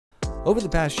Over the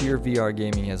past year, VR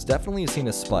gaming has definitely seen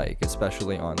a spike,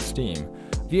 especially on Steam.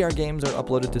 VR games are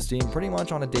uploaded to Steam pretty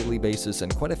much on a daily basis,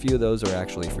 and quite a few of those are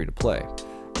actually free to play.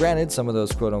 Granted, some of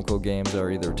those quote-unquote games are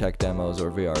either tech demos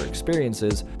or VR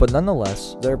experiences, but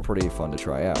nonetheless, they're pretty fun to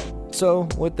try out. So,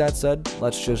 with that said,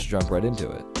 let's just jump right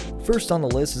into it. First on the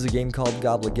list is a game called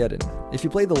Gobligeddon. If you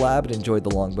played the lab and enjoyed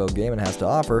the longbow game it has to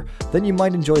offer, then you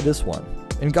might enjoy this one.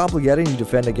 In Gobligeddon, you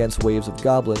defend against waves of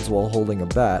goblins while holding a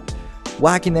bat.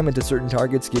 Whacking them into certain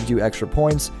targets gives you extra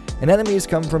points, and enemies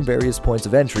come from various points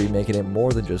of entry, making it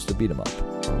more than just a beat 'em up.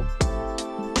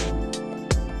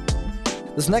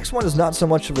 This next one is not so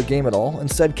much of a game at all.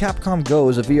 Instead, Capcom Go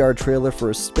is a VR trailer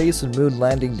for a space and moon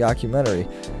landing documentary.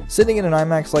 Sitting in an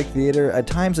IMAX-like theater, at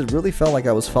times it really felt like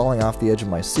I was falling off the edge of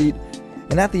my seat,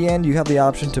 and at the end you have the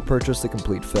option to purchase the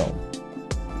complete film.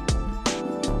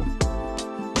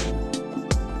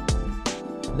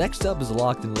 Next up is a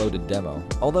locked and loaded demo.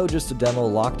 Although just a demo,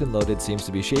 Locked and Loaded seems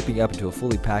to be shaping up into a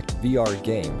fully packed VR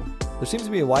game. There seems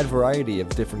to be a wide variety of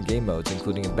different game modes,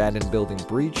 including Abandoned Building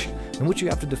Breach, in which you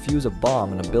have to defuse a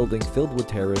bomb in a building filled with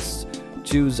terrorists,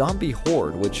 to Zombie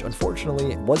Horde, which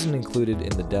unfortunately wasn't included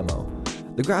in the demo.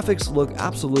 The graphics look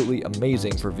absolutely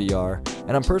amazing for VR,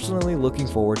 and I'm personally looking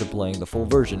forward to playing the full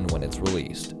version when it's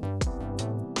released.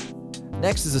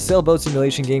 Next is a sailboat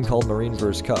simulation game called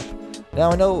MarineVerse Cup. Now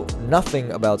I know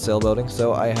nothing about sailboating,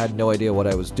 so I had no idea what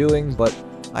I was doing, but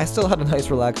I still had a nice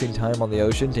relaxing time on the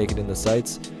ocean taking in the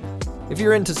sights. If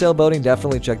you're into sailboating,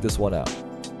 definitely check this one out.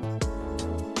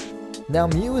 Now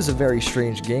Mew is a very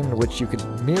strange game in which you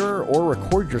can mirror or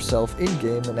record yourself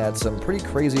in-game and add some pretty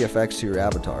crazy effects to your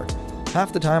avatar.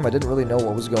 Half the time I didn't really know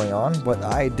what was going on, but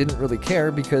I didn't really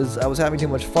care because I was having too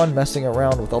much fun messing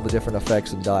around with all the different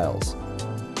effects and dials.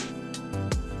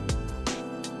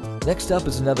 Next up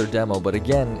is another demo, but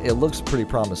again, it looks pretty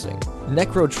promising.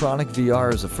 Nekrotronic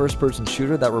VR is a first-person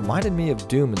shooter that reminded me of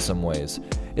Doom in some ways.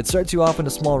 It starts you off in a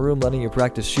small room letting you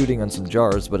practice shooting on some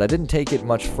jars, but I didn't take it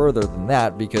much further than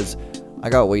that because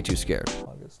I got way too scared.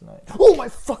 Oh my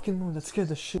fucking lord, that scared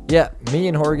the shit. Yeah, me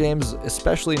and horror games,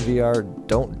 especially in VR,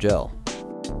 don't gel.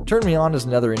 Turn Me On is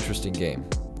another interesting game.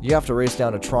 You have to race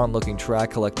down a Tron-looking track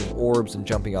collecting orbs and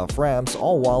jumping off ramps,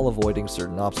 all while avoiding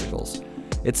certain obstacles.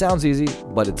 It sounds easy,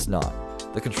 but it's not.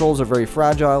 The controls are very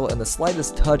fragile, and the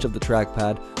slightest touch of the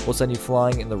trackpad will send you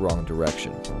flying in the wrong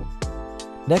direction.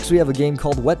 Next we have a game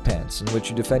called Wetpants, in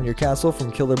which you defend your castle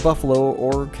from killer buffalo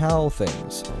or cow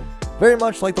things. Very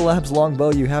much like the lab's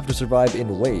longbow, you have to survive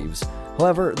in waves.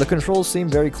 However, the controls seem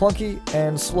very clunky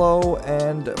and slow,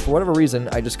 and for whatever reason,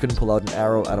 I just couldn't pull out an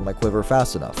arrow out of my quiver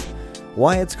fast enough.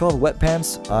 Why it's called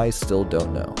Wetpants, I still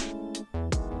don't know.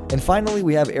 And finally,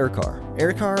 we have Aircar.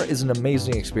 Aircar is an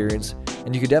amazing experience,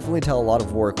 and you can definitely tell a lot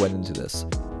of work went into this.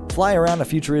 Fly around a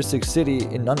futuristic city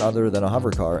in none other than a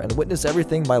hovercar and witness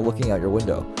everything by looking out your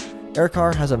window.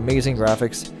 Aircar has amazing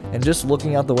graphics, and just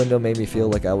looking out the window made me feel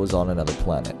like I was on another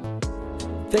planet.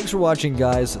 Thanks for watching,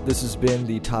 guys. This has been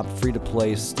the top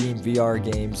free-to-play Steam VR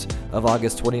games of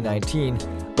August 2019.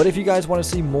 But if you guys want to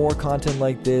see more content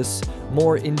like this,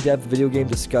 more in-depth video game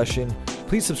discussion,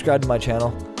 please subscribe to my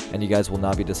channel, and you guys will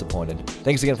not be disappointed.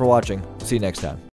 Thanks again for watching. See you next time.